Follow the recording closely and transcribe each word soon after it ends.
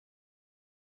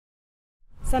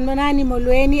Sanibonani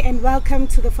molweni and welcome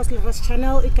to the Vosloorus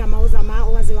Channel. Igama uzama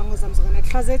owaziwa ngozamzokana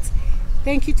closet.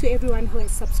 Thank you to everyone who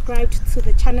has subscribed to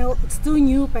the channel. It's still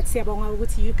new, but siyabonga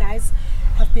ukuthi you guys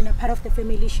have been a part of the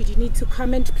family. Should you need to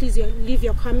comment, please leave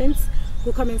your comments.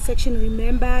 The comment section,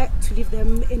 remember to leave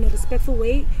them in a respectful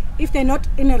way. If they're not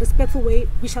in a respectful way,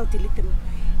 we shall delete them.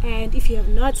 And if you have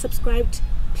not subscribed,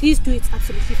 please do it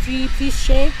absolutely free. Please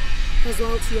share as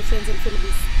well to your friends and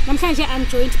families. Namhlanje I'm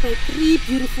joined by 3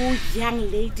 beautiful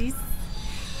young ladies.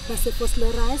 But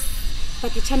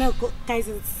the channel, guys,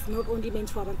 is not only meant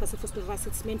for Vosloorus,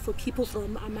 it's meant for people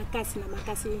from Amakasi and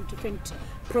Amakasi in different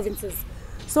provinces.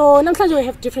 So namhlanje we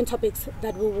have different topics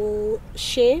that we will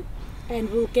share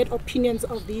and we'll get opinions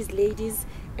of these ladies.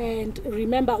 And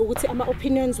remember, our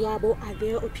opinions are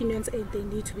their opinions and they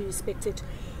need to be respected.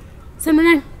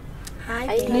 Sanibonani.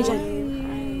 Hi.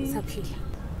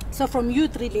 So from you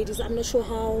 3 ladies, I'm not sure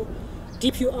how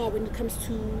deep you are when it comes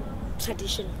to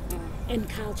tradition and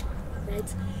culture,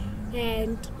 right?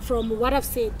 And from what I've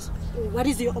said, what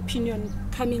is your opinion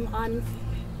coming on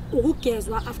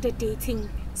UkuGeza after dating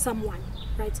someone,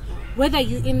 right? Whether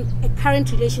you're in a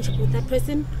current relationship with that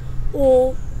person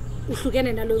or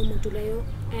uhlukene naloyo muntu leyo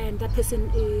and that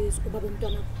person is ubaba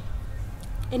umntwana.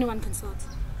 Anyone can start.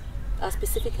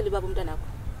 Specifically ubaba umntwana.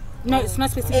 No, it's not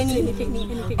specifically anything.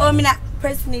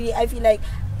 Personally, I feel like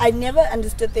I never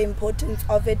understood the importance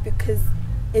of it because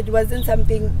it wasn't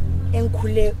something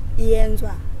enkule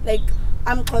iyenzwa. Like,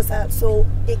 I'm closer, so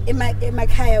in my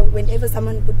kaya, whenever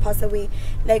someone would pass away,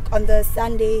 like on the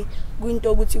Sunday, and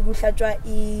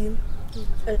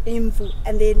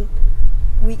then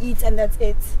we eat and that's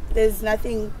it. There's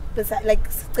nothing besides, like,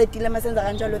 that's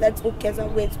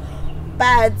UkuGeza with.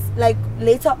 But like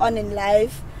later on in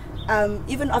life,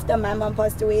 even after my mom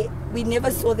passed away, we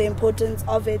never saw the importance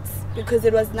of it because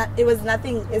it was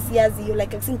nothing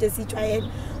like a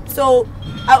so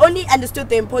I only understood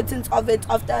the importance of it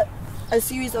after a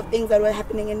series of things that were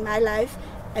happening in my life,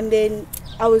 and then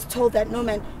I was told that no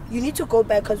man, you need to go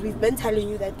back because we've been telling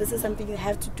you that this is something you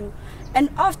have to do. And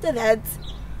after that,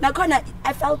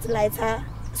 I felt lighter.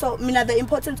 So the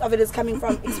importance of it is coming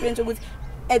from experience with.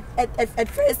 At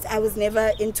first, I was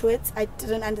never into it. I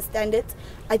didn't understand it.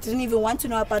 I didn't even want to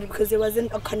know about it because it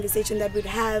wasn't a conversation that we'd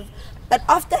have. But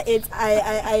after it,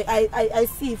 I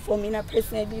see for me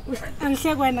personally. I'm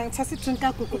sure when I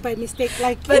by mistake,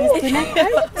 like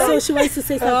so she wants to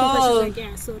say something, but she's like,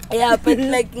 yeah, so yeah, but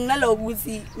like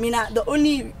the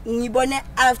only nibone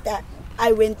after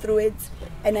I went through it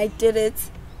and I did it,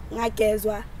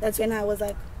 that's when I was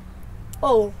like,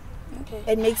 oh, okay,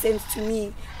 it makes sense to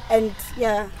me. And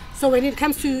yeah. So when it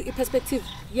comes to a perspective,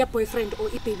 your boyfriend or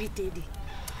a baby daddy,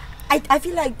 I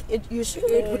feel like you should.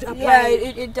 It would apply. Yeah,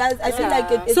 it does. I feel like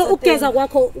it's so UkuGeza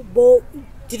wako bo.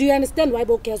 Did you understand why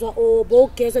UkuGeza or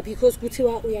UkuGeza because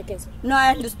kuthiwa uyageza? No,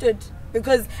 I understood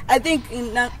because I think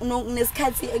in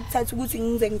nesikhathi ekuthatha ukuthi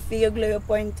ngize ngifike kuleyo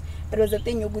point, it was a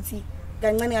thing yokuthi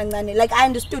kancane kancane. Like I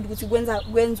understood ukuthi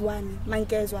kwenzwani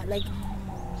mangezwa like.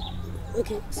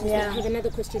 Okay, so yeah. I have another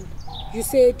question. You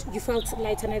said you felt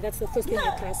lighter, and that's the first thing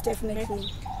I classed. Definitely.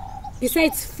 Right?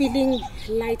 Besides feeling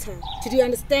lighter, did you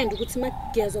understand what is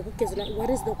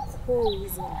the core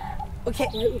reason? Okay,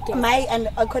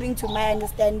 according to my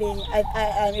understanding,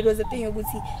 it was a thing you would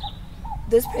see.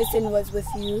 This person was with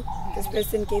you. This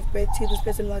person gave birth to you.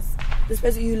 This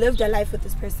person. You lived a life with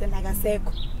this person, like I said.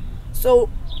 So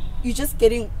you just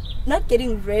not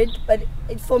getting rid, but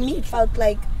for me it felt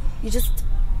like you just.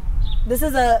 This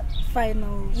is a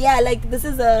final. Yeah, like this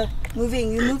is a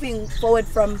you're moving forward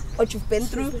from what you've been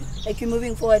through. Like you're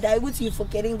moving forward. I would see you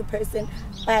forgetting the person,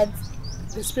 but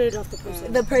the spirit of the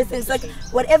person. The person. It's like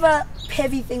whatever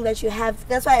heavy thing that you have.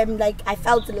 That's why I'm like I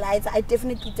felt lighter. I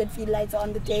definitely did feel lighter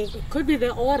on the day. It could be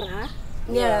the aura.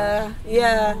 Yeah.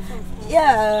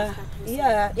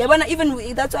 But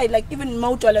even that's why like even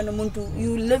Mautola no muntu,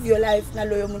 you live your life na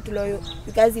loyo muntu loyo.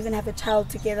 You guys even have a child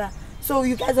together. So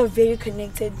you guys are very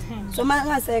connected. So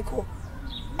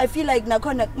I feel like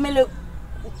nakona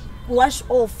wash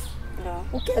off.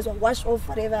 UkuGeza wash off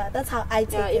whatever. That's how I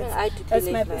take it. That's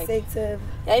my perspective.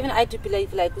 Yeah, even I do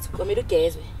believe like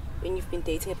UkuGeza when you've been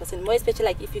dating a person, more especially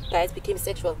like if you guys became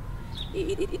sexual,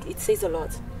 it says a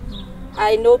lot.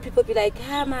 I know people be like,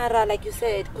 Mara, like you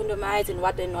said, condomize and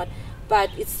what and what, but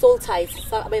it's soul ties.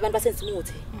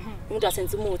 Umuntu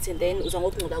asenza umuthi and then uzwa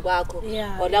ngokuncula kwakho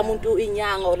or la muntu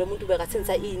inyanga or lo muntu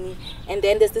bekasenza ini, and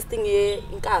then there's this thing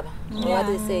inkaba or what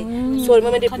they say, so the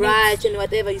moment they brunch and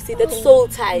whatever, you see that soul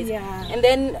ties, and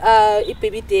then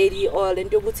baby daddy or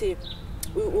lento yokuthi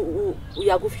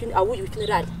uya ku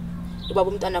funeral ubaba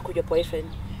umntwana wakho your boyfriend,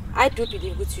 I do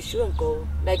believe that you shouldn't go.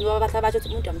 Like,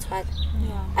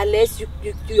 unless you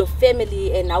do your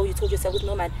family and now you told yourself,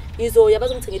 no man, but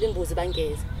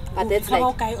that's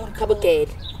like kabogel.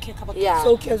 Yeah,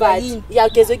 so but yeah,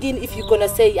 again, if you're gonna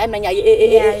say I'm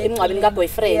a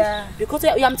boyfriend, because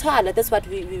that's what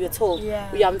we were told.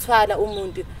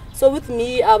 So with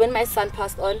me, when my son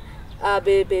passed on, I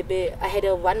had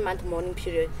a 1 month mourning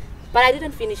period. But I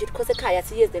didn't finish it because I can't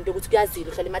see them to go to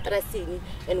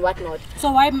and whatnot.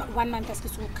 So why 1 month as you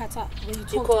cut up?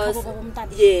 Because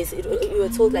yes, we were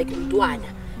told like you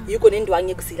go in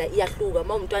doing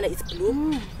mom is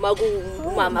blue,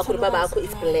 mama is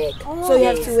black. So you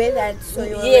have to wear that. So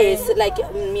yes, like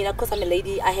me, because I'm a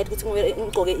lady, I had to wear in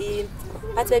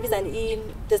but babies and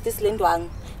in there's this lendwang.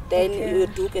 Then you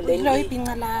do and then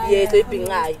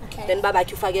then Baba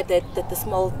you forget that the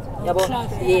small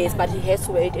yes, but he has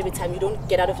to wear it every time you don't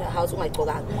get out of the house. Oh my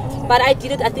God! But I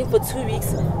did it I think for 2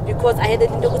 weeks because I had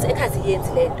land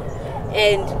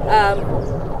and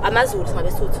Amazul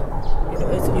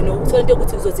you know so in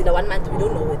 1 month we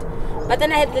don't know it. But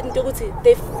then I had they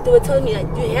were telling me like,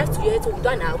 you have to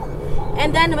do now.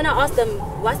 And then when I asked them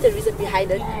what's the reason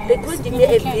behind it, they couldn't give me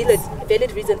a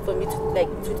valid reason for me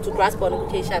to grasp on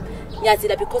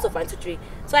because of 1, 2, 3.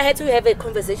 So I had to have a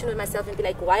conversation with myself and be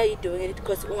like, why are you doing it?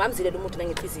 Because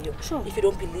if you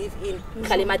don't believe in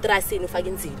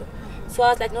so I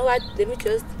was like, no what, let me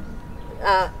just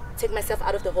take myself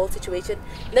out of the whole situation.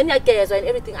 And then and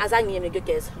everything as I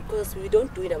because we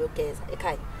don't do it our guys.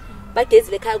 Okay. But they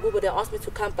asked me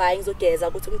to come by go to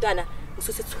Mtana.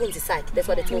 That's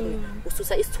what they told me.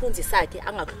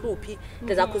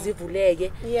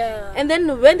 And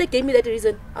then when they gave me that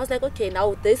reason, I was like, okay,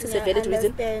 now this is a valid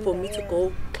reason for me to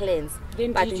go cleanse.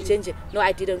 But in change it. No,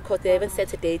 I didn't, because they haven't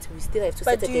set a date. We still have to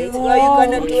set a date. Are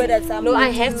you gonna do it at some point? No, I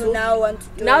have to.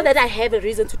 Now that I have a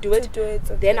reason to do it,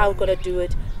 then I'm gonna do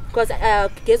it. Because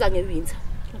Geza are winter.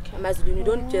 You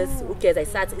don't just I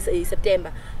start it's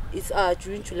September. It's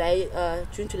June, July,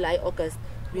 August,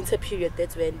 winter period.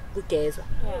 That's when UkuGeza.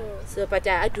 So, but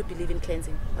I do believe in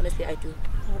cleansing. Honestly, I do.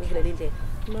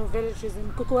 No valid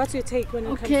reason. Kuku, what's your take when it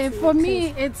comes to Okay, for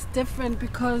me, it's different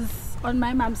because on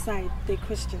my mom's side, they're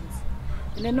Christians.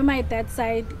 And then on my dad's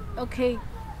side, okay,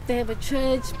 they have a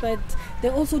church, but they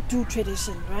also do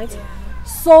tradition, right? Yeah.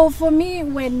 So for me,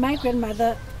 when my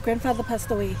grandfather passed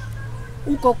away,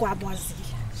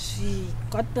 she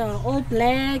got the all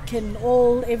black and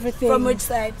all everything. From which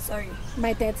side? Sorry.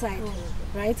 My dad's side,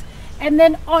 right? And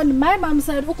then on my mom's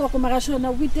side,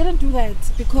 we didn't do that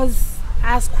because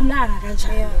as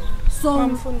kulanga.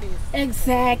 So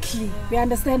exactly, we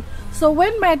understand. So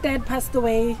when my dad passed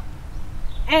away,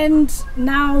 and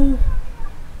now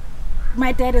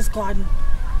my dad is gone,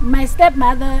 my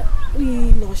stepmother,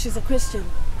 she's a Christian.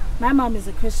 My mom is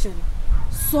a Christian.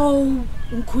 So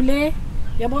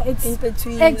it's in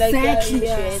between, exactly.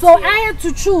 Like, so I had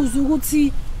to choose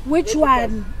which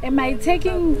one am I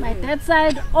taking, my dad's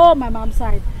side or my mom's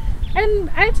side. And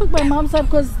I took my mom's side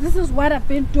because this is what I've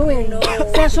been doing.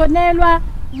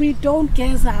 We don't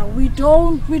geza, we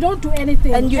don't do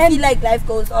anything. And you feel like life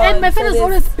goes on. And my father's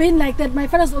always been like that. My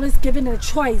father's always given a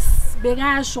choice.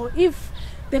 If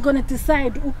they're gonna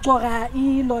decide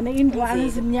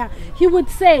he would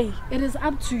say it is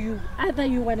up to you. Either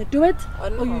you want to do it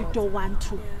or you don't want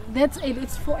to. That's it.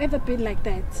 It's forever been like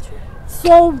that.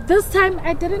 So this time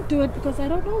I didn't do it because I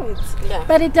don't know it.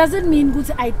 But it doesn't mean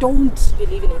I don't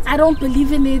believe in it. I don't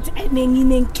believe in it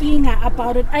and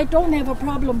about it. I don't have a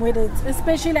problem with it.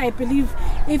 Especially I believe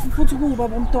if do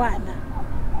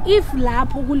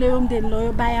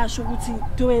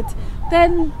it,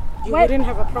 then you wouldn't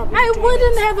have a problem. I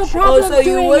wouldn't have a problem. So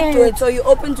you would do it. So you're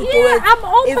open to do it. I'm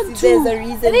open if there's a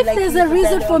reason. If there's a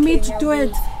reason for me to do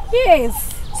it, yes.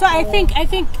 So I think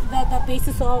that the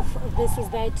basis of this is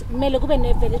that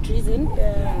a valid reason.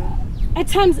 At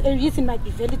times a reason might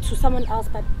be valid to someone else,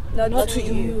 but not to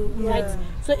you, right?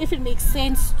 So if it makes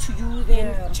sense to you,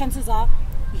 then chances are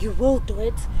you will do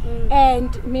it.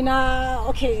 And Mina,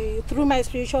 okay, through my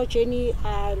spiritual journey,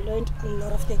 I learned a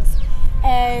lot of things.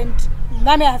 And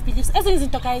now I have beliefs. As in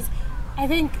guys, I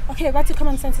think, okay, what's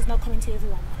common sense is not common to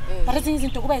everyone. But as in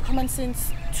common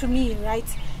sense to me,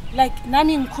 right? Like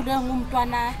nami ngikhule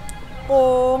ngumntwana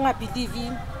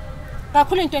ongabelieve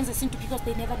kakhulu into enzesintu because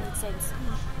they never made sense.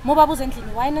 Moba buza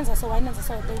endlini why nenza so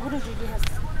they wouldn't really have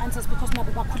answers because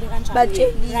nabo bakhule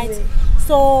kanjani, right?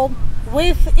 So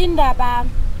with indaba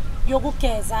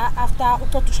yokugeza after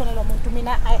uqeda ushonelwa umuntu,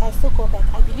 mina I still go back.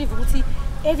 I believe ukuthi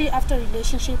every after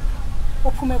relationship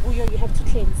ophume kuyo you have to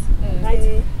cleanse,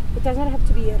 right? It does not have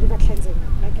to be a river cleansing.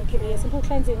 Like it can be a simple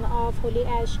cleansing of holy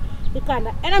ash,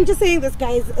 and I'm just saying this,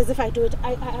 guys, as if I do it.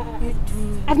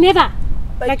 I've never,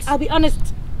 But- like, I'll be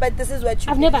honest. But this is what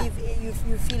you I've believe. never-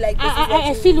 You feel like this is what I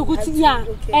you feel good, have to- yeah.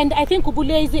 okay. And I think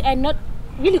lazy and not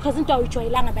really because into our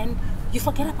then you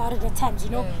forget about it at times,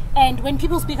 you know. And when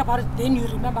people speak about it, then you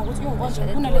remember what's your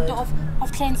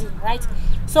of cleansing, right?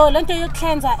 So lento your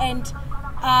cleanser, and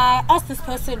ask this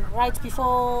person right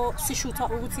before Sishuta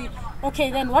Uguti, okay,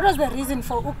 then what was the reason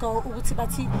for Ugo Uguti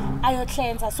Bati ayo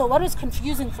cleanser? So what was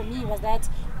confusing for me was that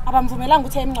abamvumelang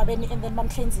ukuthi emncwabeni and then bam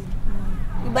cleansing.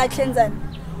 By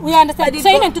cleansing. We understand. So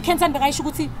even to cancel the guy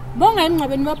ukuthi bonga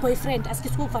emncwabeni wa boyfriend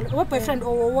asikithi ukuvala wa boyfriend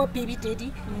or baby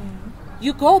daddy.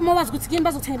 You go more was ukuthi kimi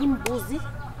bazothenga imbuzi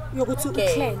yokuthi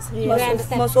cleanse. You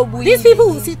understand? These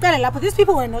people siqala lapho, these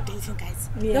people were not dating, guys.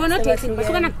 They were not dating.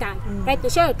 Bahlukana kudala. Right? They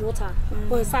share a daughter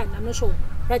or a son, I'm not sure.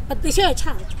 Right? But they share a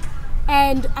child.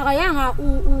 And akayanga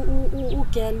u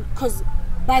girl cause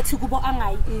bathi kubo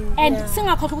angayi. And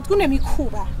singakhohlwa ukuthi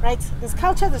kunemikhuba, right? There's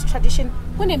culture, there's tradition,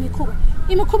 kunemikhuba.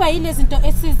 Imikhuba yilezinto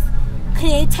esis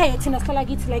creator thina sihlala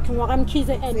kithi like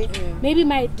ngwakamkhize, and maybe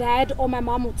my dad or my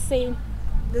mom would say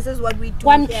this is what we do.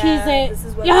 Kwamkhize,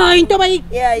 yeah, into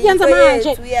bayenza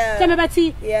manje. Mhlawumbe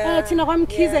bathi thina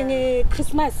kwamkhize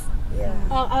nge-Christmas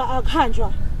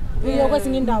akuhanjwa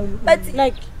kwezinye indawo,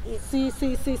 like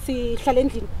sihlala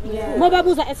endlini ngoba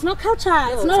buza, it's not culture,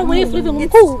 it's not a way of living,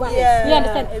 umkhuba. You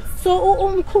understand? So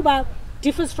umkhuba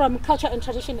differs from culture and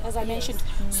tradition, as I mentioned.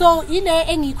 So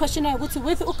any question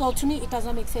with Ugo, to me it does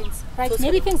not make sense, right?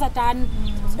 Maybe things are done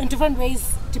in different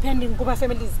ways depending on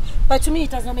families, but to me it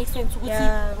does not make sense.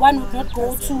 One would not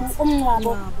go to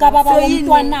umncwabo kababa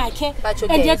womntwanakhe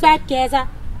and yet bayageza.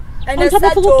 And On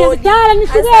top of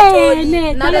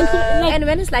and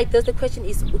when it's like this, the question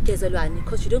is ugezelwani,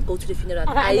 because you don't go to the funeral.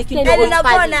 So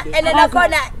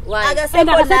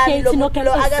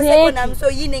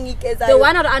the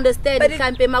one I understand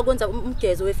mhlambe makwenza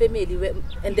umgezo wefamily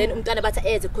and then umntwana bathi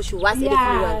eze because you was at the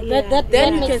funeral.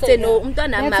 Then you can say no,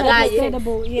 umntwana makaye.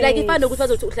 Like if I know ukuthi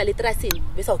bazothi uhlala etrasini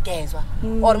bese ugezwa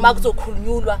or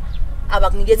makuzokhulunyulwa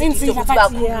but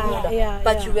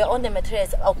you were on the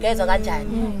mattress,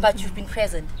 but you've been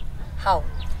present. How?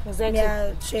 Exactly.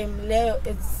 Yeah, shame.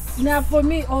 It's now for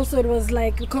me also it was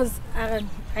like because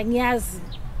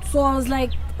so I was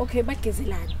like, okay, but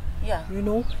yeah, you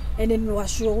know, and then was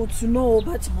sure to know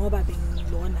but ngoba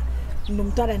bengilona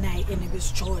nomntwana naye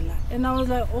enebesijola, and I was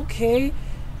like, okay,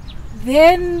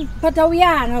 then but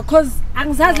awuyanga because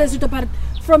angizazi lezinto, but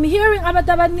from hearing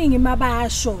abantu abaningi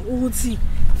mabasho ukuthi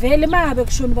vele mangabe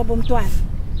kushona baba umntwana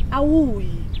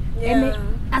awuyi and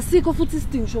asikho futhi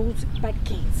isidingo sokuthi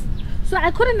bageze. So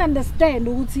I couldn't understand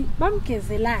ukuthi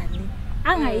bamgezelani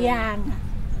angayanga.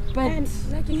 But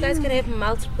like you guys can have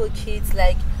multiple kids,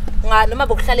 like noma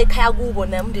bokuhlala ekhaya kubo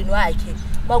nomndeni wakhe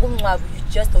makumncwabo, you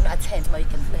just don't attend, ma you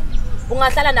can plan.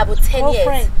 Ungahlala nabo 10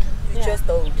 years, you just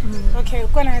don't. Okay,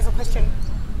 Kona has a question.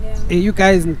 Hey, you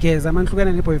guys in case I'm looking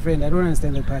at boyfriend, I don't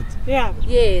understand that part. Yeah.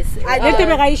 Yes.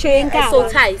 Soul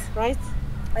ties, right?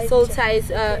 Soul ties.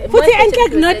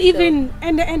 Not even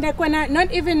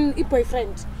not even a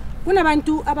boyfriend.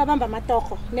 Kunabantu ababamba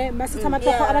amatoho, ne masitha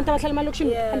amatoho abantu abahlala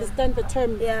emalokishini understand the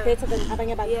term better than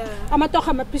abanye abantu. Amatoho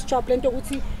ama peace job lento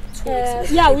ukuthi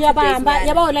uyabamba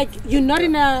yabo, like you're not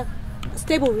in a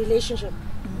stable relationship,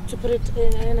 to put it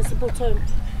in a simple term.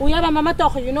 Uyabamba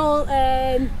amatoho, you know,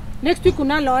 next week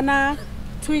unalona,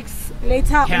 2 weeks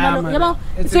later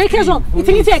it's very casual.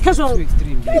 It's a casual.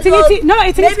 It's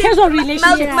a casual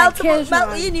relationship.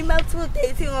 Multiple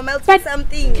dating or multiple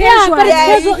something. Casual. But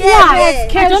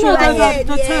it's casual. I don't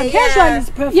know the term. Casual is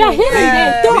perfect. Yeah, here and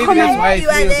there. Maybe that's why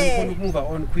it feels move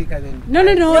on quicker than. No,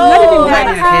 not even that.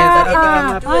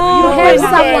 You have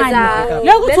someone.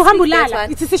 Logo to hambulala.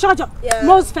 It's a short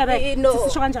most fair. It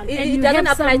doesn't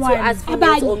apply to us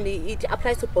females only. It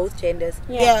applies to both genders.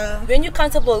 Yeah. When you're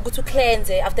comfortable, go to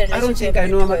cleanse after a relationship. I don't think I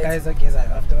know my guys are geza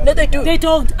after. No, they do. They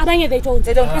don't. Abanye they don't.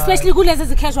 Especially good as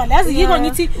a casual.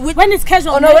 When it's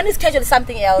casual. Oh no, when it's casual, it's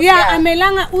something else. Yeah,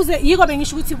 amelanga uze yigo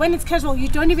bengisho when it's casual, you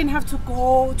don't even have to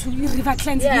go to river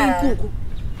cleansing.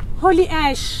 Holy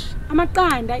ash.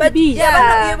 Amaqanda ibiza.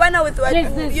 Yeah, you know with what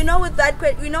you know with that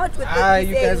you know what with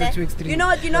you guys are too extreme. You know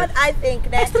what I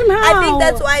think that extreme how? I think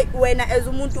that's why when as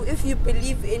umuntu, if you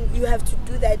believe in, you have to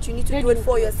do that, you need to do it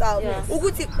for yourself.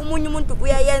 Ukuthi umunye umuntu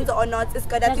uyayenza or not, it's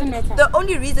got nothing. The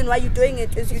only reason why you're doing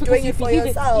it is you're doing it for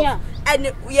yourself.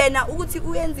 And yena ukuthi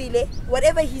uyenzile,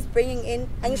 whatever he's bringing in,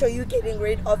 I'm sure you're getting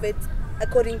rid of it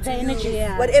according to energy,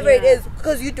 whatever it is,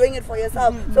 because you're doing it for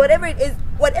yourself. So whatever it is,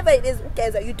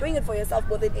 Ukeza, you're doing it for yourself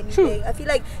more than anything. I feel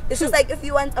like it's just like if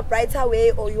you want a brighter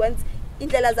way or you want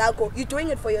indlela zakho, you're doing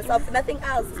it for yourself, nothing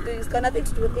else. It's got nothing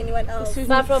to do with anyone else.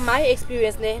 But from my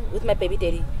experience with my baby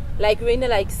daddy, like we're in a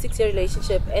like 6-year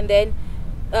relationship, and then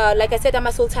like I said, I'm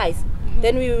a soul ties.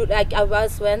 Then we like I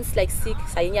was once like sick,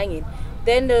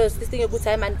 then this thing a good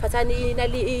time and patani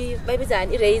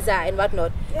eraser and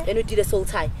whatnot. Then we did a soul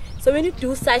tie. So when you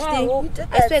do such thing,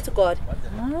 I swear to God,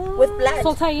 with blood.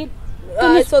 Soul tie.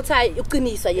 Soul tie,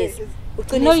 UkuGeza, yes.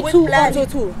 No,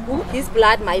 two. His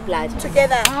blood, my blood.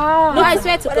 Together. No, I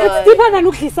swear to God. It's deeper than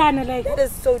UkuGeza, like. That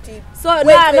is so deep. So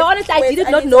no, honestly, I did it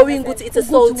not knowing it's a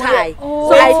soul tie.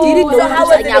 So I didn't know. So how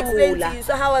was it explained to you?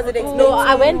 So how was it explained? No,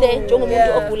 I went there.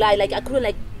 Like I couldn't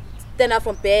like stand up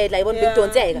from bed. Like one big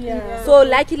don't take. So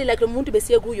luckily, like it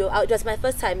was my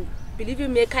first time. Believe you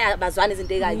me,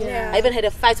 I even had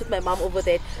a fight with my mom over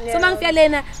that. So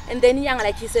and then young,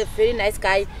 like he's a very nice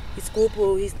guy. He's good.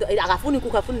 He's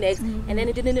next. And then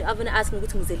he didn't even ask me what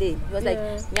to do. He was like,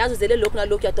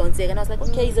 look at don't say. And I was like,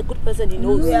 okay, he's a good person. He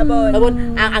knows. He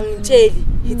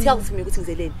tells me what to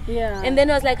do. And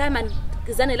then I was like, hi man.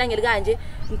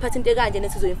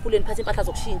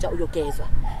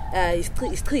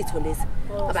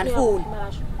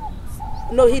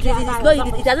 No, he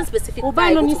doesn't specify.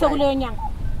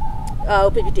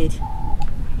 Baby daddy.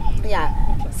 Yeah.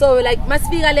 So like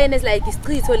Masviga Lane is like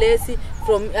street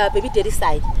from baby daddy's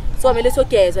side. So I'm a little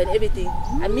UkuGeza and everything.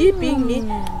 And me being me,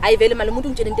 I value my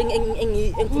mutu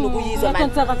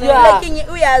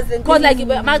because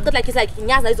like it's like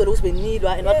Nyaza is always been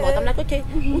and whatnot. I'm like, okay,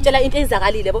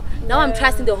 now I'm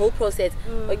trusting the whole process.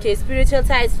 Okay, spiritual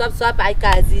side, swap, I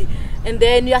kazi. And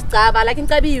then you are like in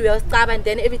Kabi, you are and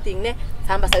then everything.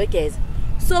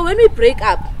 So when we break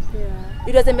up,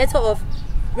 it was a matter of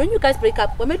when you guys break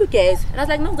up, what made UkuGeza? And I was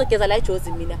like, no, UkuGeza, I chose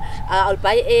him. I'll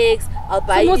buy eggs, I'll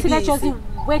buy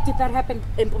where did that happen?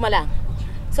 In Pumalang.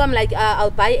 So I'm like, I'll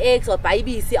buy eggs, I'll buy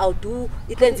BC, I'll do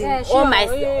it all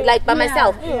like by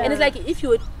myself. And it's like if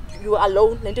you were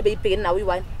alone, then to be paying now we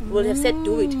would have said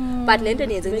do it. But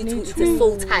London is it's a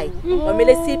soul tie. Or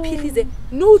maybe say please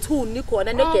no two Nico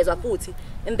and UkuGeza 40.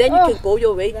 And then you can go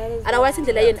your way. Otherwise in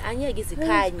the lion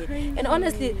and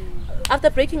honestly,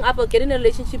 after breaking up or getting a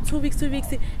relationship 2 weeks,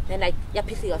 then like you're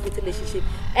pissing off with the relationship.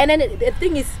 And then the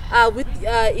thing is with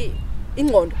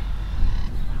England,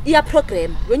 your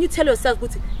program, when you tell yourself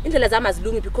in the Lazama's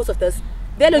looming because of this,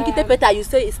 they'll get the better you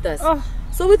say it's this.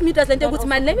 So with me, let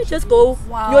me just go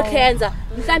your cancer.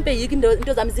 Because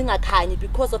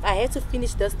of I had to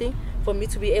finish this thing for me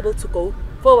to be able to go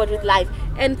forward with life.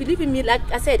 And believe in me, like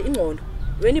I said, in England,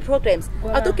 when he programs,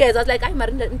 I was like, I'm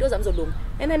married into Zamzolong.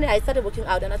 And then I started working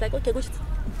out and I was like, okay, good.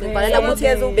 I had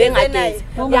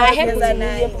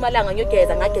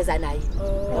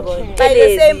by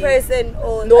the same person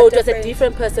or no, just a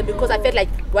different person because I felt like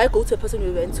why go to a person we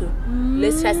went to?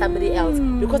 Let's try somebody else.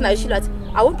 Because now she like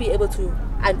I won't be able to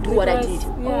undo what I did.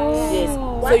 Yes.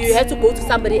 So you have to go to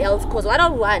somebody else because what I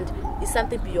want is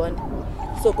something beyond.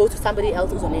 So go to somebody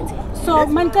else who's on it. So how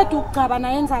long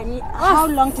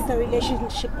did the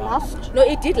relationship last? No,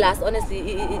 it did last, honestly.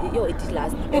 It did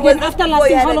last. And then after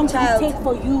lasting, how long did it take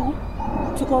for you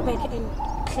to go back and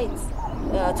cleanse?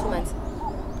 2 months.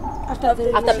 After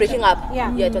breaking up?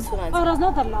 Yeah, it was 2 months. Oh, it was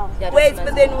not that long. Yeah, wait,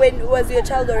 but then when was your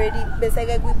child already? We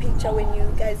picture when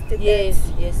you guys did that. Yes.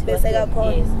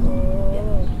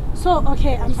 So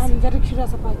okay, I'm very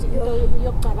curious about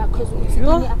UkuGeza because it's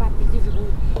really about believable.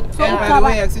 So and by the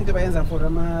way, I think to for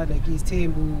like his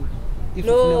team.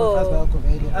 No,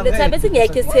 the time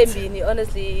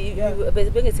honestly,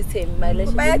 my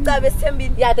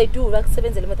relationship. Yeah, they do. Like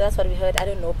 7 elements. That's what we heard. I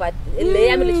don't know, but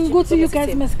go to you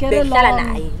guys must get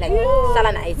along.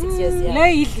 Like 6 years.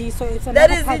 Yeah. So it's that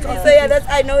is it. So yeah, that's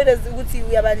I know it as Gucci.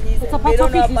 We about it's a part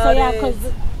of it. So yeah,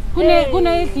 because.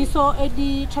 Kuna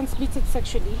edi transmitted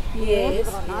sexually. Yes.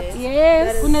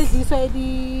 Kuna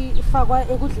edi fagwa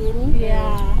ekudleni.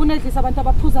 Kuna abantu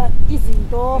abaphuza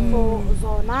izinto for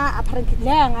zona apparently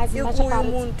leya ngazi much about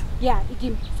it. Yeah,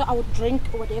 igim. So I would drink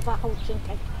or whatever I would drink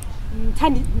like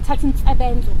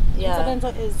Nsebenzo.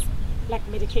 Nsebenzo is like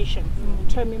medication.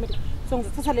 Term medication. So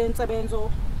ngizithatha le Nsebenzo,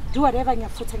 do whatever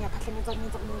ngiyafutha ngiyaphahla ngenza.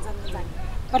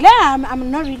 But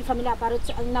I'm not really familiar about it.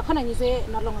 Nakhona ngizwe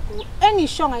no long ago.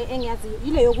 Engishonga engiyaziyo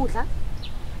ile yokudla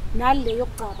nale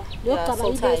yokucaba. Le yokucaba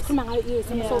ile sikhuluma ngayo yes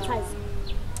soul ties.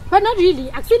 But not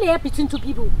really. Actually between two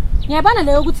people. Ngiyabana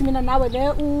le yokuthi mina nawe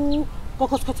le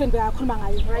uGokho Scotland beyakhuluma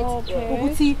ngayo, right?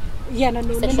 Ukuthi yena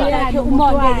no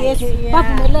umonde yes.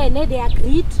 Bavumelene they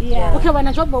agreed. Okay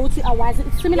wena njengoba uthi awazi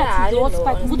it's similar to yours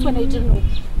but ukuthi wena you didn't know.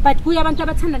 But kuya abantu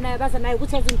abathandanayo baza nayo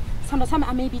ukuthi sometimes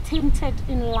I may be tempted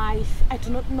in life. I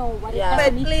do not know what it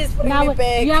But please bring me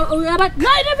back. Yeah, but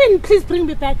not even please bring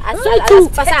me back. I'll be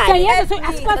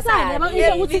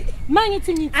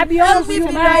honest with you.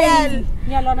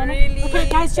 Really? Okay,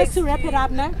 guys, just to wrap it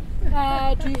up now.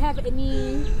 Do you have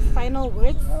any final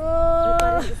words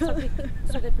regarding this topic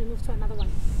so that we move to another one?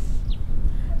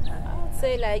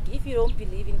 Say like if you don't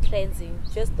believe in cleansing,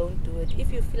 just don't do it.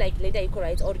 If you feel like later you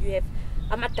correct or you have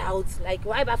doubts like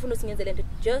why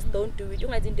just don't do it.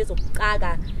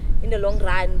 In the long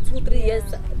run, 2-3 years,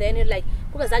 then you're like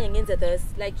like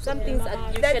some things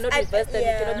you cannot reverse them,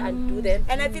 you cannot undo them.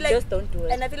 And I feel like just don't do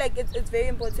it. And I feel like it's very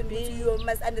important because you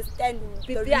must understand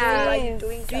the reason why you're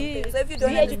doing something. So if you don't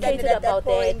be understand educated it at about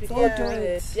that point, before doing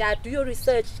it. Yeah, do your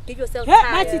research, give yourself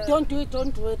time. That's it, don't do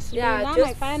it. Yeah, now just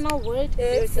my final word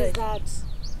is that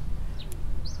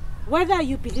whether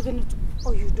you believe in it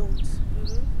or you don't,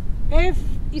 if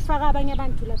abanye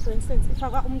abantu, like for instance, if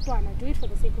umntwana, do it for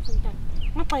the sake of umntwana.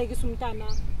 In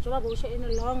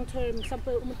a long term,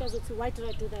 why did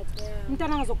I do that?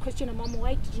 Umntwana question mama,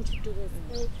 why didn't you do this?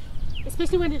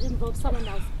 Especially when it involves someone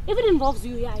else. If it involves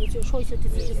you, yeah, it's your choice, your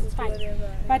decision, it's fine.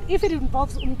 But if it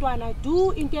involves umntwana,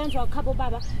 do in terms of kabo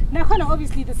baba. Now,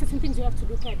 obviously, there's certain things you have to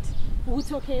look at.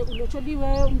 Okay, and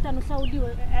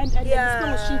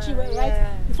right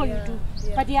before you do.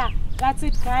 But yeah, that's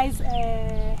it, guys.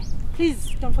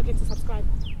 Please don't forget to subscribe.